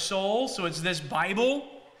saves our soul. So it's this Bible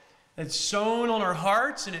that's sown on our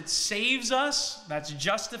hearts, and it saves us. That's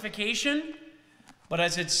justification. But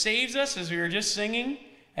as it saves us, as we were just singing,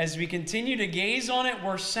 as we continue to gaze on it,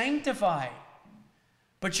 we're sanctified.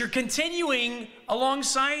 But you're continuing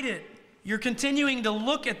alongside it. You're continuing to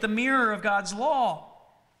look at the mirror of God's law.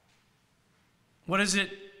 What is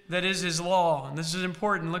it that is His law? And this is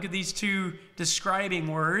important. Look at these 2 describing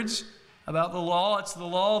words about the law. It's the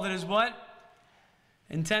law that is what?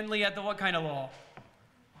 Intently at the what kind of law?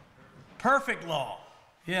 Perfect law.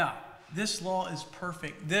 Yeah, this law is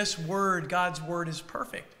perfect. This word, God's word, is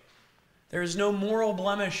perfect. There is no moral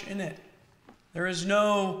blemish in it. There is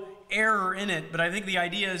no error in it. But I think the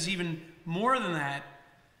idea is even more than that.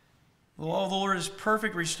 The law of the Lord is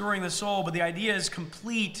perfect, restoring the soul, but the idea is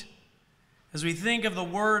complete. As we think of the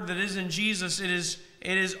word that is in Jesus, it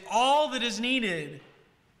is all that is needed.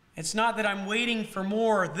 It's not that I'm waiting for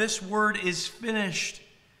more. This word is finished.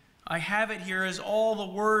 I have it here as all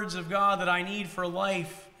the words of God that I need for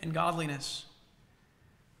life and godliness.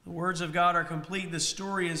 The words of God are complete. The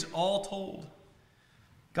story is all told.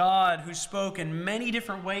 God, who spoke in many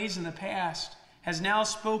different ways in the past, has now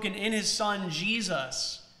spoken in his Son,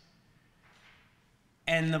 Jesus.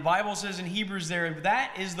 And the Bible says in Hebrews there,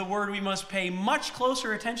 that is the word we must pay much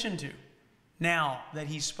closer attention to now that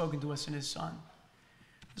he's spoken to us in his Son.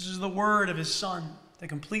 This is the word of his Son, the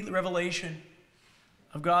complete revelation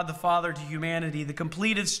of God the Father to humanity, the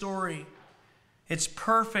completed story. It's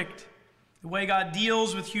perfect. The way God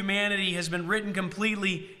deals with humanity has been written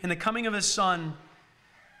completely in the coming of his Son,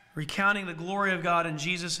 recounting the glory of God in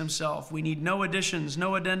Jesus himself. We need no additions,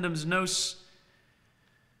 no addendums, no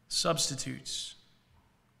substitutes.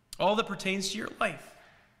 All that pertains to your life,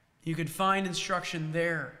 you could find instruction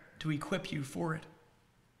there to equip you for it.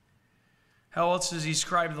 How else does he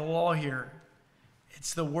describe the law here?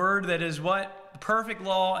 It's the word that is what? The perfect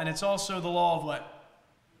law, and it's also the law of what?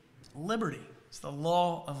 Liberty. It's the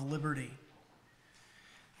law of liberty.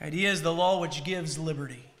 The idea is the law which gives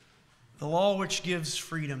liberty. The law which gives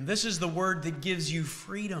freedom. This is the word that gives you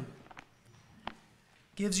freedom.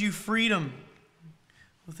 Gives you freedom.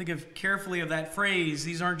 We'll think carefully of that phrase.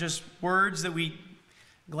 These aren't just words that we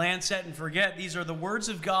glance at and forget. These are the words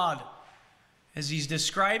of God. As he's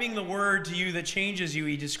describing the word to you that changes you,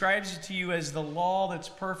 he describes it to you as the law that's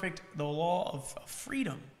perfect, the law of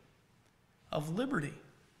freedom, of liberty.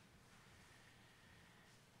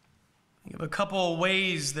 Think of a couple of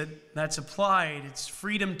ways that that's applied. It's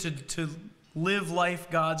freedom to live life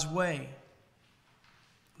God's way.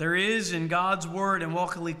 There is in God's word, and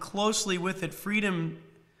walking closely with it, freedom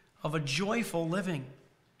of a joyful living.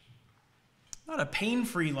 Not a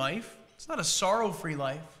pain-free life. It's not a sorrow-free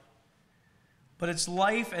life. But it's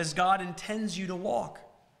life as God intends you to walk.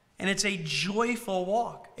 And it's a joyful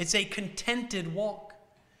walk. It's a contented walk.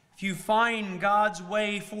 If you find God's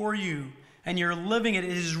way for you and you're living it,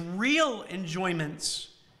 it is real enjoyments.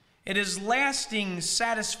 It is lasting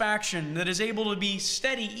satisfaction that is able to be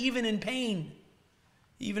steady even in pain,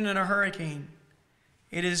 even in a hurricane.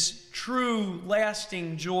 It is true,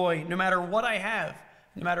 lasting joy, no matter what I have,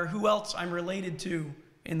 no matter who else I'm related to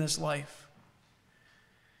in this life.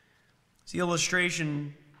 It's the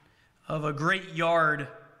illustration of a great yard.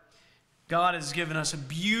 God has given us a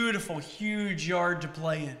beautiful, huge yard to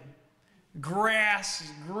play in. Grass,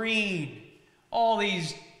 green, all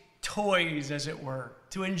these toys, as it were,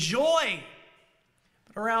 to enjoy.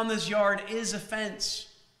 But around this yard is a fence.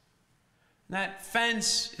 And that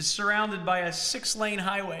fence is surrounded by a 6-lane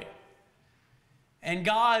highway. And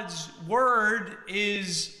God's word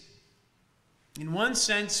is, in one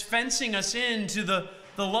sense, fencing us into the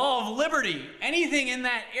law of liberty. Anything in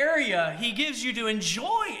that area, he gives you to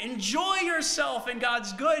enjoy. Enjoy yourself in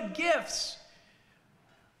God's good gifts.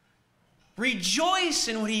 Rejoice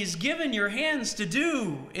in what he has given your hands to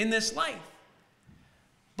do in this life.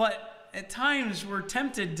 But at times we're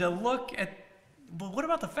tempted to look at, well, what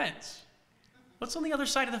about the fence? What's on the other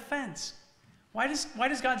side of the fence? Why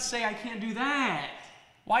does God say I can't do that?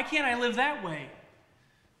 Why can't I live that way?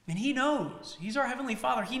 And he knows. He's our Heavenly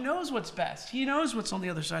Father. He knows what's best. He knows what's on the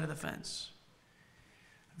other side of the fence.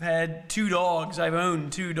 I've had 2 dogs. I've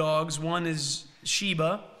owned 2 dogs. One is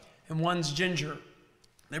Sheba and one's Ginger.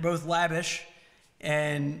 They're both lavish.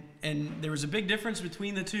 And there was a big difference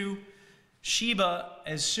between the two. Sheba,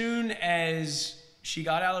 as soon as she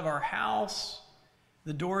got out of our house,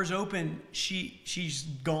 the doors open, she's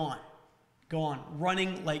gone,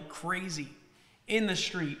 running like crazy in the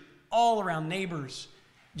street, all around neighbors,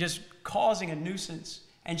 just causing a nuisance.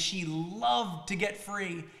 And she loved to get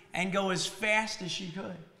free and go as fast as she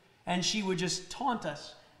could. And she would just taunt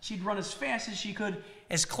us. She'd run as fast as she could,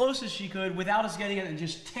 as close as she could, without us getting it, and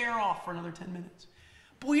just tear off for another 10 minutes.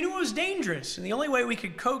 But we knew it was dangerous. And the only way we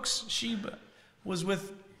could coax Sheba was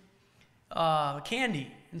with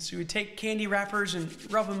candy. And so we would take candy wrappers and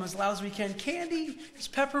rub them as loud as we can. Candy, it's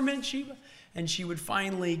peppermint, Sheba. And she would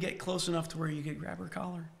finally get close enough to where you could grab her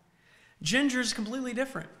collar. Ginger is completely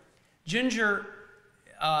different. Ginger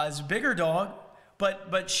is a bigger dog,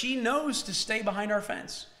 but she knows to stay behind our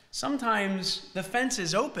fence. Sometimes the fence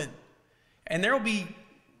is open, and there will be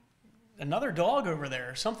another dog over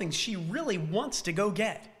there, something she really wants to go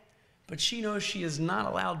get, but she knows she is not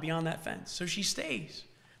allowed beyond that fence, so she stays.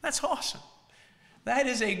 That's awesome. That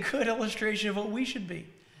is a good illustration of what we should be.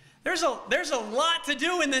 There's a lot to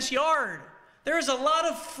do in this yard. There's a lot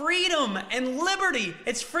of freedom and liberty.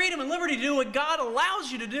 It's freedom and liberty to do what God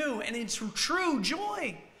allows you to do, and it's true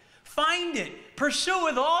joy. Find it. Pursue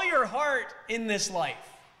with all your heart in this life.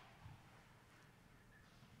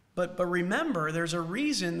 But remember, there's a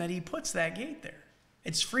reason that he puts that gate there.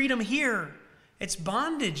 It's freedom here. It's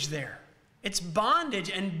bondage there. It's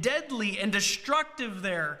bondage and deadly and destructive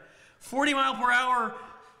there. 40 mile per hour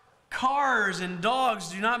Cars and dogs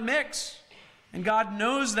do not mix. And God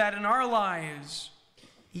knows that in our lives.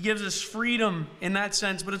 He gives us freedom in that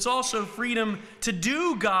sense, but it's also freedom to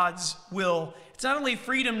do God's will. It's not only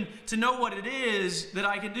freedom to know what it is that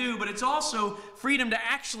I can do, but it's also freedom to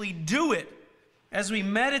actually do it as we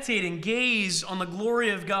meditate and gaze on the glory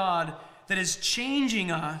of God that is changing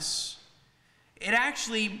us. It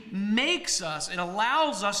actually makes us, it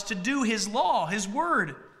allows us to do His law, His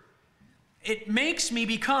word. It makes me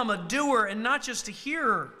become a doer and not just a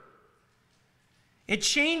hearer. It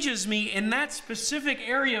changes me in that specific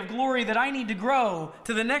area of glory that I need to grow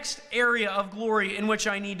to the next area of glory in which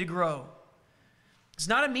I need to grow. It's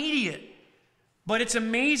not immediate, but it's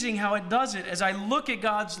amazing how it does it. As I look at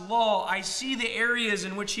God's law, I see the areas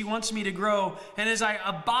in which He wants me to grow. And as I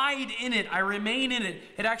abide in it, I remain in it,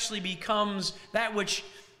 it actually becomes that which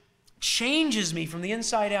changes me from the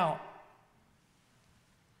inside out.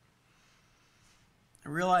 I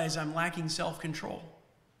realize I'm lacking self-control.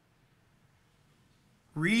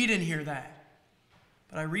 Read and hear that.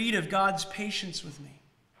 But I read of God's patience with me.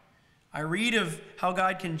 I read of how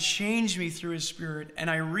God can change me through His Spirit. And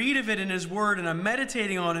I read of it in His Word, and I'm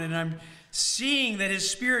meditating on it, and I'm seeing that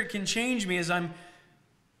His Spirit can change me as I'm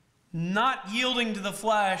not yielding to the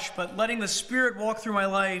flesh, but letting the Spirit walk through my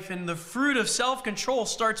life. And the fruit of self-control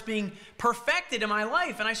starts being perfected in my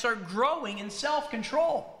life, and I start growing in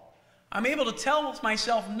self-control. I'm able to tell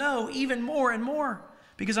myself no even more and more,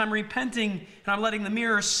 because I'm repenting and I'm letting the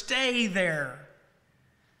mirror stay there.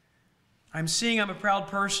 I'm seeing I'm a proud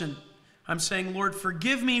person. I'm saying, Lord,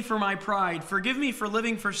 forgive me for my pride. Forgive me for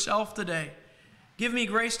living for self today. Give me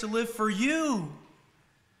grace to live for you.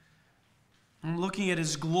 I'm looking at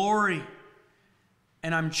His glory,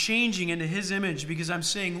 and I'm changing into His image because I'm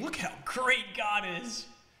saying, look how great God is.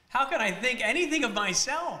 How can I think anything of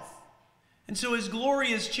myself? And so His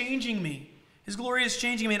glory is changing me. His glory is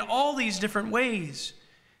changing me in all these different ways.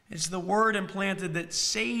 It's the word implanted that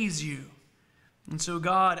saves you. And so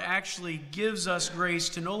God actually gives us grace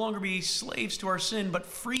to no longer be slaves to our sin, but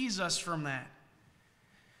frees us from that.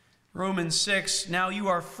 Romans 6, now you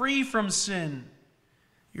are free from sin,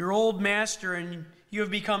 your old master, and you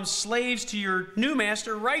have become slaves to your new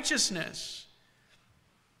master, righteousness.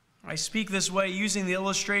 I speak this way using the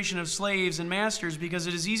illustration of slaves and masters because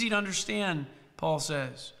it is easy to understand, Paul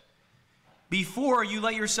says. Before, you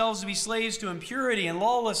let yourselves be slaves to impurity and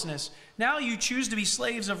lawlessness. Now you choose to be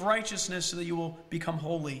slaves of righteousness so that you will become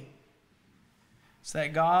holy. It's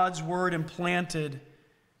that God's word implanted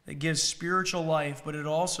that gives spiritual life, but it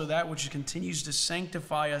also that which continues to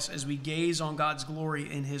sanctify us as we gaze on God's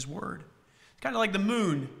glory in His word. It's kind of like the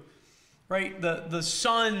moon, right? The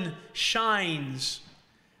sun shines,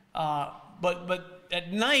 but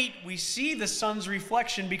at night we see the sun's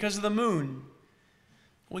reflection because of the moon.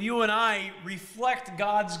 Well, you and I reflect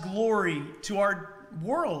God's glory to our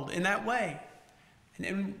world in that way.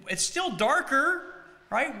 And it's still darker,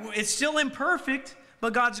 right? It's still imperfect,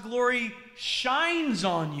 but God's glory shines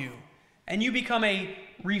on you. And you become a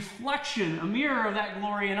reflection, a mirror of that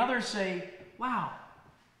glory, and others say, wow,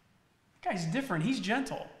 that guy's different. He's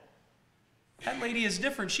gentle. That lady is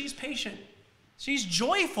different. She's patient. She's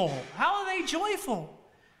joyful. How are they joyful?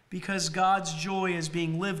 Because God's joy is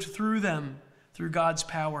being lived through them. Through God's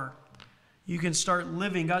power. You can start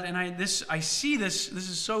living God, and I see this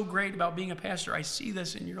is so great about being a pastor. I see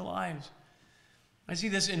this in your lives. I see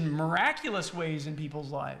this in miraculous ways in people's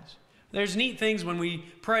lives. There's neat things when we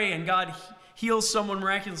pray and God heals someone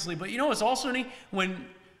miraculously, but you know what's also neat?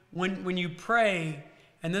 When you pray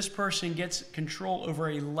and this person gets control over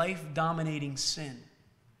a life-dominating sin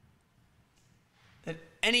that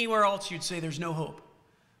anywhere else you'd say there's no hope,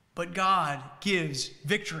 but God gives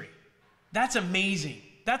victory. That's amazing.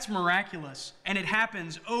 That's miraculous. And it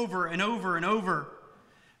happens over and over and over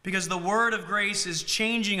because the word of grace is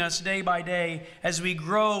changing us day by day as we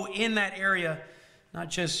grow in that area, not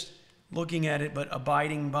just looking at it, but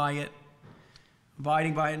abiding by it.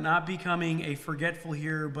 Abiding by it, not becoming a forgetful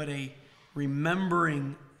hearer, but a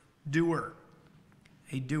remembering doer.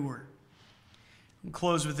 A doer. I'll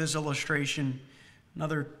close with this illustration.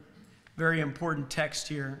 Another very important text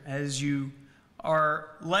here as you are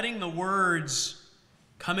letting the words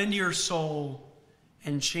come into your soul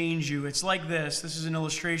and change you. It's like this. This is an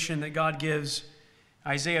illustration that God gives.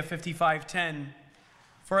 Isaiah 55:10.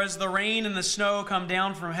 For as the rain and the snow come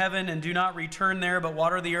down from heaven and do not return there, but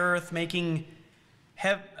water the earth, making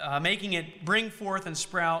it bring forth and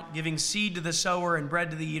sprout, giving seed to the sower and bread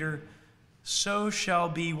to the eater, so shall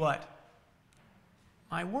be what?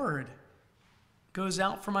 My word goes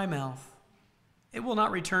out from my mouth. It will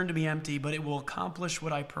not return to me empty, but it will accomplish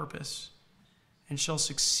what I purpose and shall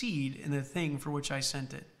succeed in the thing for which I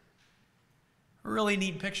sent it. A really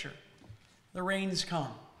neat picture. The rains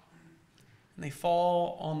come, and they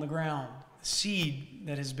fall on the ground, the seed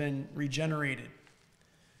that has been regenerated.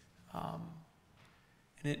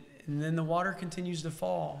 And then the water continues to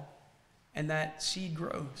fall, and that seed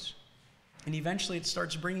grows. And eventually it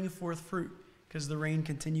starts bringing forth fruit because the rain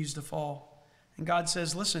continues to fall. And God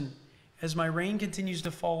says, listen, as my rain continues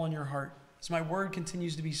to fall on your heart, as my word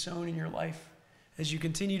continues to be sown in your life, as you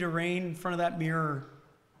continue to reign in front of that mirror,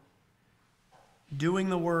 doing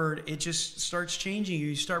the word, it just starts changing you.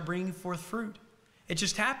 You start bringing forth fruit. It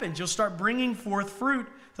just happens. You'll start bringing forth fruit,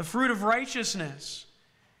 the fruit of righteousness.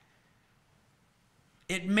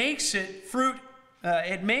 It makes it fruit.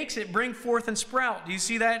 It makes it bring forth and sprout. Do you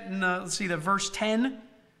see that in let's see the verse 10?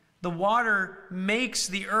 The water makes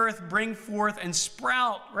the earth bring forth and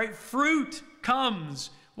sprout, right? Fruit comes.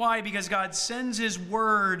 Why? Because God sends his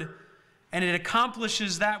word and it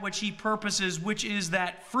accomplishes that which he purposes, which is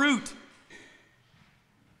that fruit.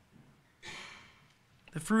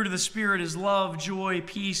 The fruit of the Spirit is love, joy,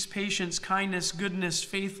 peace, patience, kindness, goodness,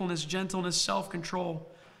 faithfulness, gentleness, self-control.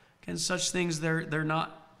 Against such things they're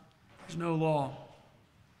not. There's no law.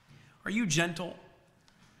 Are you gentle?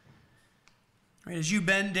 Right, as you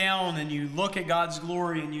bend down and you look at God's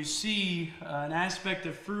glory and you see an aspect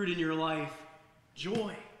of fruit in your life,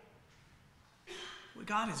 joy. Well,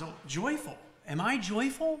 God is joyful. Am I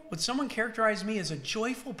joyful? Would someone characterize me as a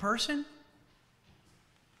joyful person?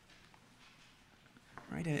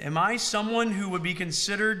 Right? Am I someone who would be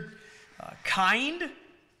considered kind,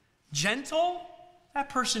 gentle? That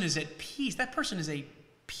person is at peace. That person is a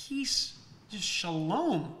peace, just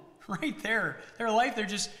shalom right there. Their life, they're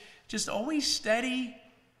just always steady,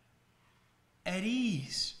 at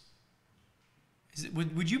ease.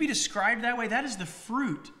 Would you be described that way? That is the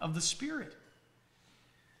fruit of the Spirit.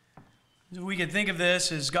 So we could think of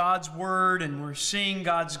this as God's word and we're seeing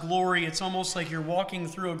God's glory. It's almost like you're walking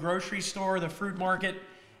through a grocery store, the fruit market,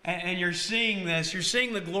 and you're seeing this. You're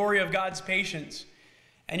seeing the glory of God's patience.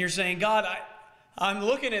 And you're saying, God, I'm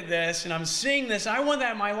looking at this and I'm seeing this. I want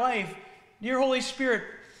that in my life. Dear Holy Spirit,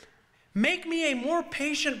 make me a more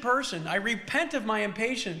patient person. I repent of my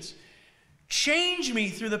impatience. Change me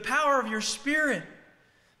through the power of your Spirit.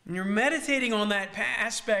 And you're meditating on that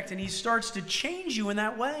aspect and he starts to change you in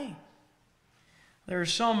that way. There are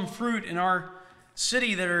some fruit in our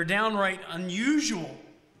city that are downright unusual.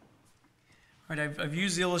 Right, I've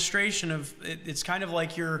used the illustration of it's kind of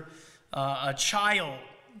like you're a child.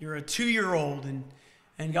 You're a 2-year-old,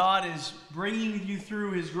 and God is bringing you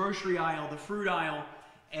through his grocery aisle, the fruit aisle,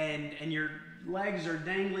 and your legs are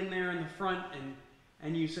dangling there in the front,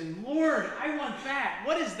 and you say, Lord, I want that.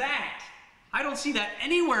 What is that? I don't see that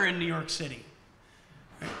anywhere in New York City.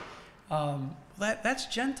 Right? That's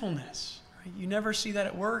gentleness. Right? You never see that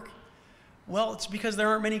at work. Well, it's because there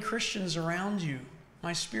aren't many Christians around you.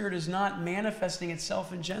 My Spirit is not manifesting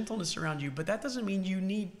itself in gentleness around you, but that doesn't mean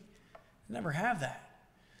you never have that.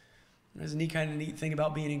 There's a neat thing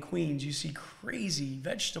about being in Queens. You see crazy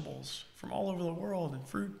vegetables from all over the world and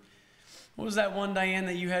fruit. What was that one, Diane,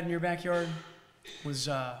 that you had in your backyard? It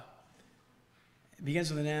begins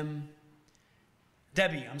with an M.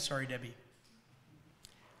 Debbie. I'm sorry, Debbie.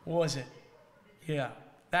 What was it? Yeah,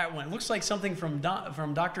 that one. It looks like something from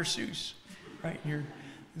Dr. Seuss, right?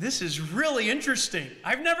 This is really interesting.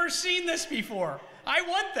 I've never seen this before. I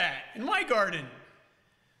want that in my garden.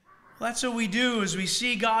 Well, that's what we do is we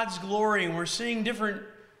see God's glory and we're seeing different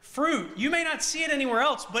fruit. You may not see it anywhere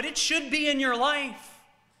else, but it should be in your life.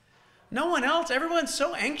 No one else. Everyone's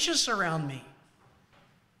so anxious around me.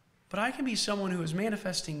 But I can be someone who is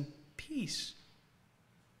manifesting peace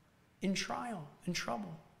in trial, in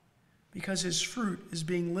trouble, because his fruit is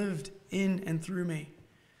being lived in and through me.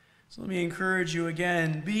 So let me encourage you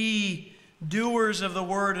again. Be doers of the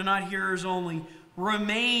word and not hearers only.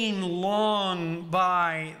 Remain long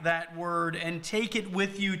by that word and take it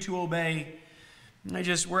with you to obey.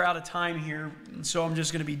 We're out of time here, so I'm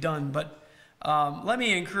just going to be done. But let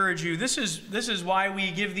me encourage you. This is why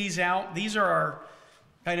we give these out. These are our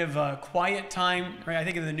kind of quiet time. Right? I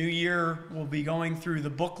think in the new year we'll be going through the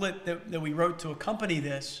booklet that we wrote to accompany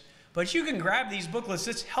this. But you can grab these booklets.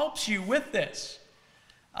 This helps you with this.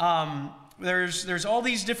 There's all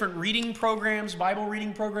these different reading programs, Bible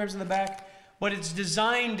reading programs in the back. But it's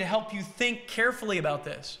designed to help you think carefully about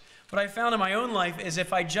this. What I found in my own life is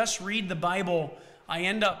if I just read the Bible, I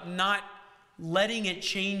end up not letting it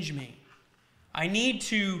change me. I need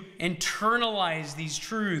to internalize these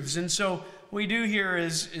truths. And so what we do here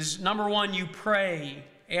is number one, you pray.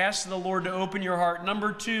 Ask the Lord to open your heart.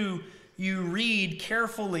 Number two, you read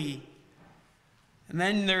carefully. And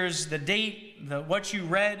then there's the date, what you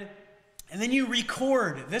read. And then you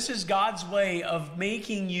record. This is God's way of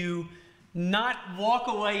making you not walk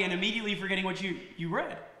away and immediately forgetting what you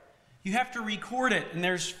read. You have to record it. And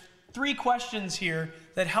there's 3 questions here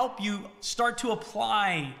that help you start to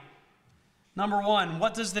apply. Number 1,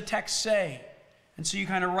 what does the text say? And so you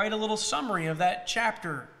kind of write a little summary of that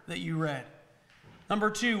chapter that you read. Number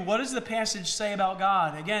 2, what does the passage say about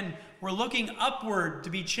God? Again, we're looking upward to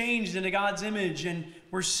be changed into God's image, and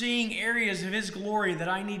we're seeing areas of His glory that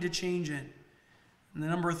I need to change in. And then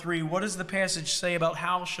number 3, what does the passage say about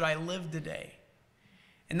how should I live today?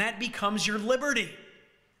 And that becomes your liberty.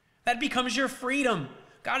 That becomes your freedom.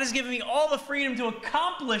 God has given me all the freedom to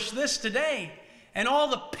accomplish this today, and all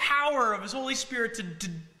the power of His Holy Spirit to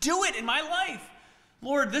do it in my life.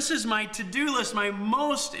 Lord, this is my to-do list, my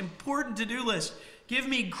most important to-do list. Give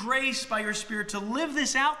me grace by your Spirit to live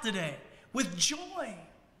this out today with joy.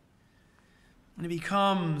 And it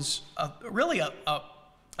becomes really a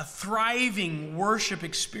thriving worship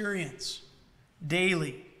experience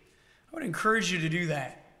daily. I would encourage you to do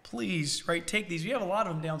that. Please, take these. We have a lot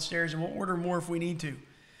of them downstairs, and we'll order more if we need to.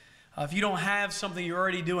 If you don't have something you're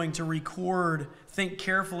already doing to record, think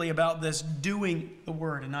carefully about this, doing the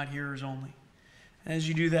word and not hearers only. And as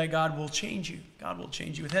you do that, God will change you. God will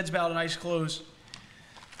change you. With heads bowed and eyes closed,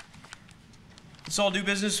 let's all do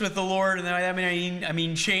business with the Lord. And I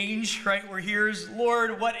mean change, right? We're here.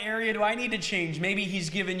 Lord, what area do I need to change? Maybe He's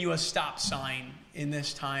given you a stop sign in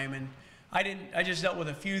this time. And I just dealt with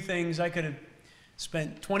a few things. I could have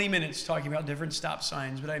spent 20 minutes talking about different stop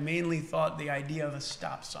signs, but I mainly thought the idea of a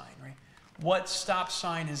stop sign, right? What stop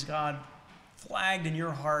sign has God flagged in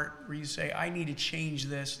your heart where you say, I need to change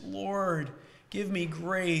this? Lord, give me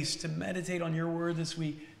grace to meditate on your word this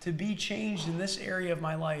week, to be changed in this area of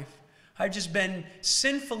my life. I've just been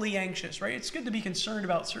sinfully anxious, right? It's good to be concerned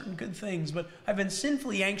about certain good things, but I've been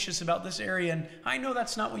sinfully anxious about this area, and I know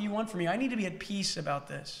that's not what you want for me. I need to be at peace about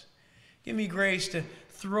this. Give me grace to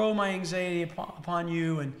throw my anxiety upon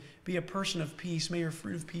you and be a person of peace. May your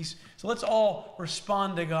fruit of peace. So let's all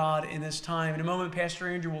respond to God in this time. In a moment, Pastor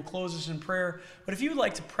Andrew will close us in prayer. But if you would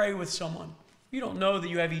like to pray with someone, you don't know that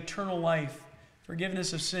you have eternal life,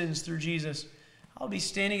 forgiveness of sins through Jesus, I'll be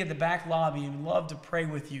standing at the back lobby and love to pray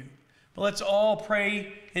with you. But let's all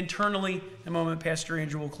pray internally. In a moment, Pastor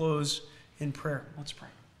Andrew will close in prayer. Let's pray.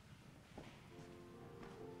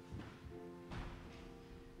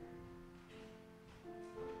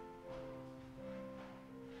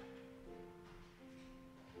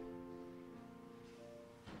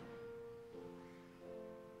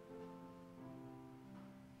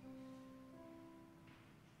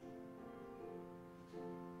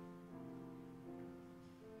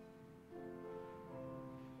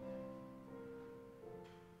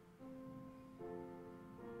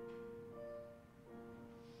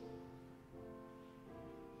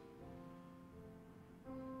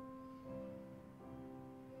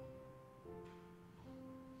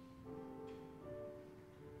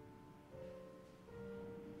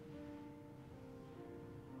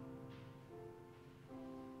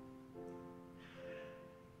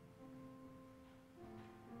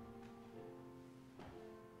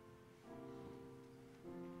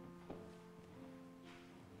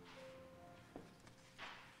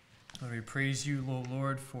 Lord, we praise you,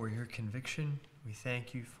 Lord, for your conviction. We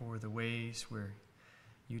thank you for the ways where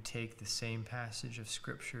you take the same passage of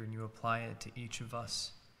Scripture and you apply it to each of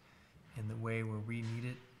us in the way where we need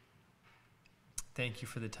it. Thank you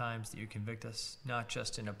for the times that you convict us, not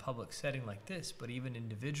just in a public setting like this, but even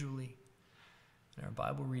individually in our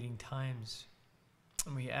Bible reading times.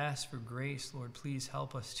 And we ask for grace, Lord, please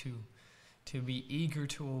help us to be eager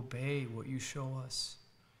to obey what you show us.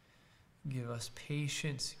 Give us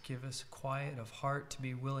patience, give us quiet of heart to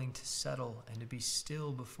be willing to settle and to be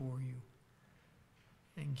still before you.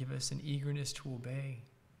 And give us an eagerness to obey.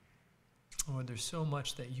 Lord, there's so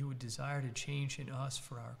much that you would desire to change in us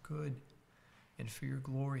for our good and for your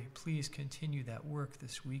glory. Please continue that work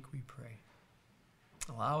this week, we pray.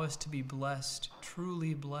 Allow us to be blessed,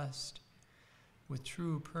 truly blessed, with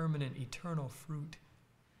true, permanent, eternal fruit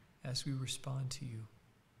as we respond to you.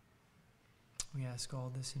 We ask all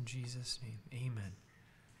this in Jesus' name. Amen.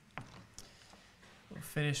 We'll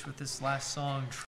finish with this last song.